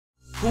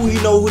Who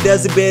he know who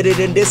does it better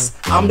than this?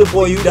 I'm the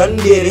boy, you done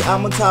did it.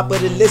 I'm on top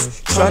of the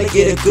list, trying to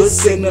get a good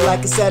signal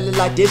like a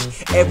satellite dish.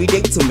 Every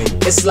day to me,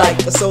 it's like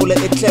a solar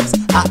eclipse.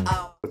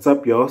 What's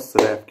up, y'all?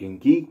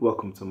 s.a.geek.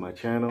 Welcome to my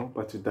channel.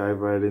 About to dive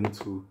right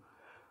into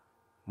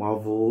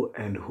Marvel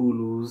and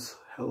Hulu's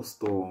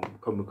Helstrom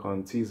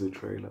Comic-Con teaser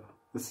trailer.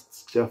 This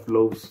is Jeff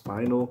Loeb's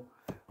final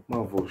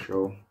Marvel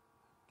show.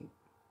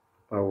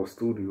 Marvel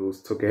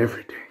Studios took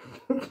everything.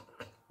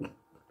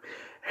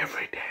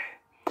 Everything.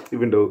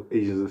 Even though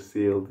Agents of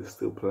S.a.geek is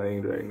still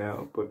playing right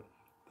now, but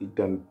they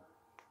done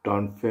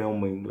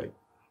filming like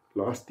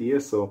last year,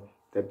 so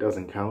that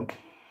doesn't count.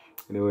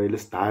 Anyway,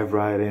 let's dive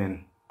right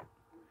in.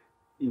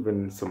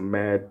 Even some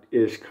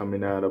mad-ish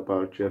coming out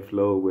about Jeff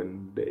Loeb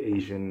and the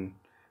Asian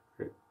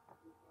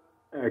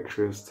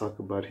actress talk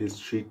about his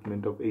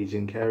treatment of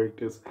Asian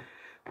characters.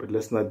 But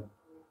let's not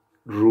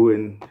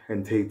ruin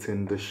and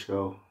tainting the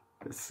show.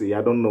 Let's see.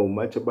 I don't know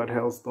much about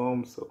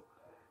Helstrom, so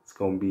it's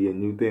gonna be a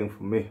new thing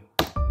for me.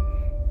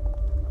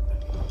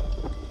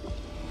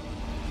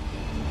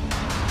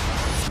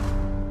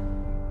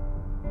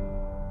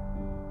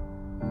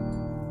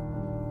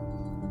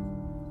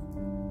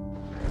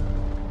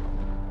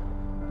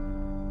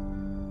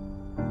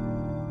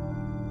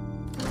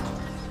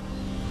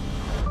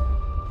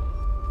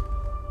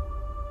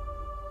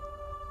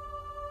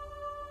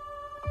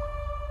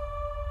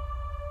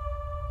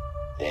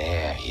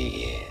 There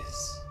he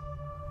is.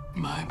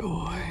 My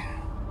boy.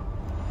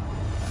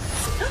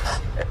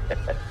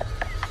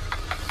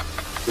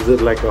 Is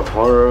it like a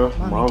horror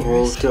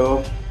Marvel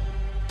show?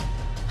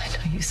 I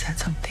know you set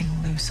something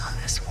loose on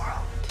this world.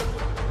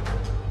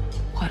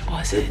 What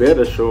was They it?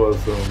 better show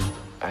us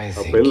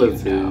some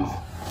abilities. You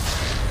know.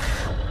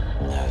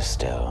 No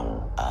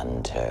stone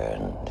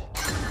unturned.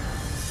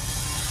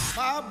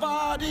 My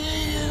body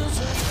is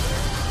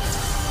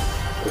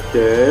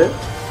Okay.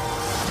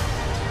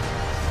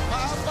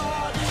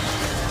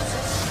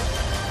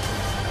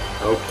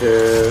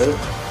 Okay.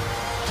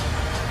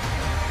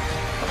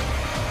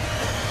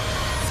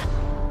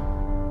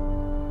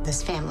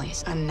 This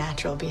family's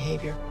unnatural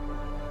behavior.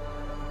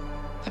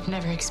 I've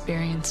never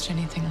experienced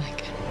anything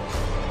like it.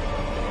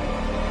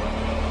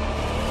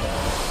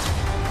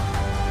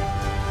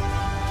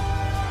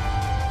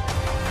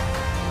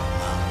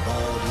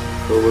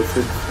 So what's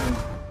it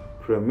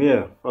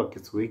premiere? Fuck,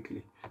 it's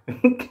weekly.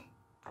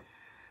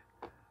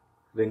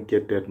 Didn't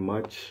get that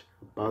much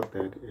about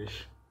that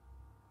ish.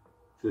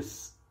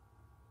 Just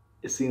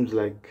it seems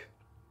like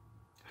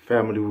a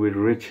family with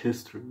rich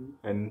history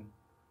and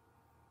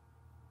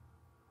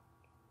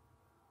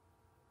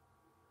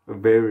a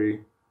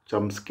very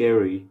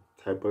jump-scary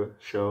type of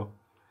show.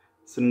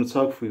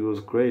 Cinematography was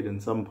great in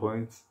some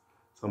points.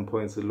 Some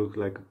points it looked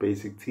like a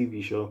basic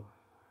TV show.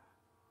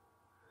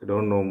 I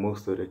don't know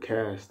most of the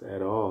cast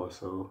at all,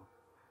 so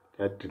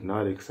that did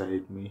not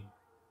excite me.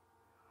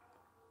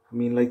 I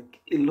mean, like,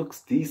 it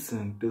looks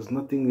decent. There's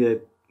nothing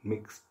that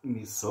makes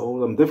me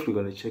sold. I'm definitely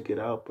gonna check it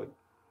out, but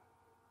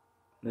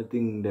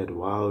nothing that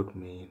wowed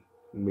me,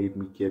 made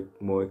me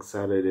get more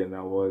excited than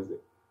I was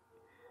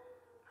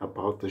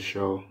about the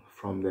show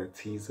from that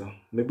teaser.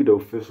 Maybe the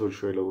official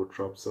trailer will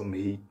drop some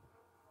heat,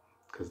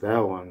 cause that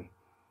one,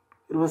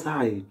 it was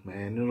hype,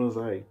 man. It was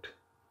hype.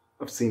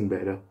 I've seen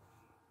better.